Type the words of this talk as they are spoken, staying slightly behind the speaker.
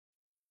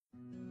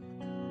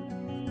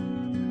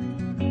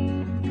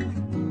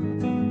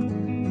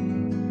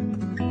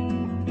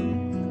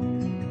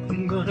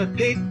Gonna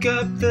pick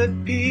up the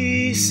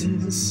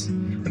pieces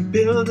and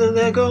build a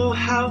Lego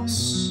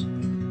house.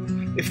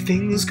 If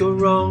things go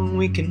wrong,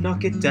 we can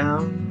knock it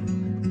down.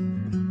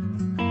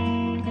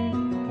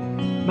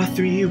 My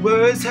 3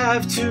 words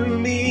have 2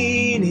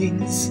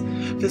 meanings.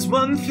 There's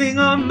one thing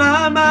on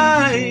my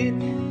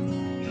mind.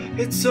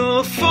 It's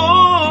all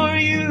for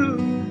you.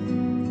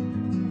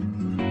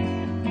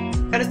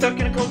 And it's dark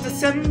in a cold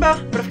December,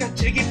 but I've got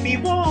you to keep me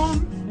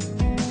warm.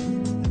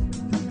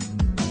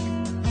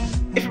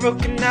 If you're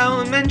broken now,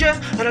 I'll mend you,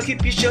 and I'll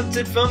keep you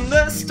sheltered from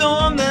the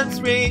storm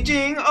that's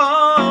raging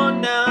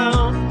on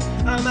now.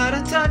 I'm out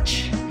of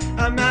touch,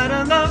 I'm out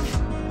of love.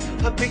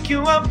 I'll pick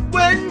you up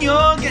when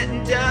you're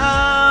getting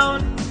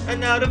down.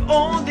 And out of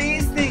all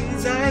these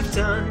things I've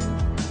done,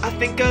 I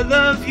think I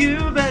love you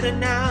better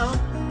now.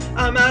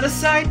 I'm out of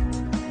sight,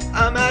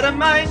 I'm out of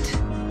mind.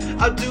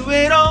 I'll do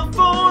it all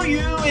for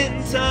you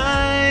in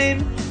time.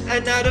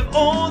 And out of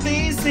all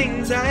these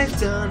things I've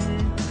done,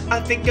 I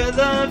think I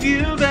love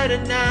you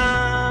better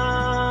now.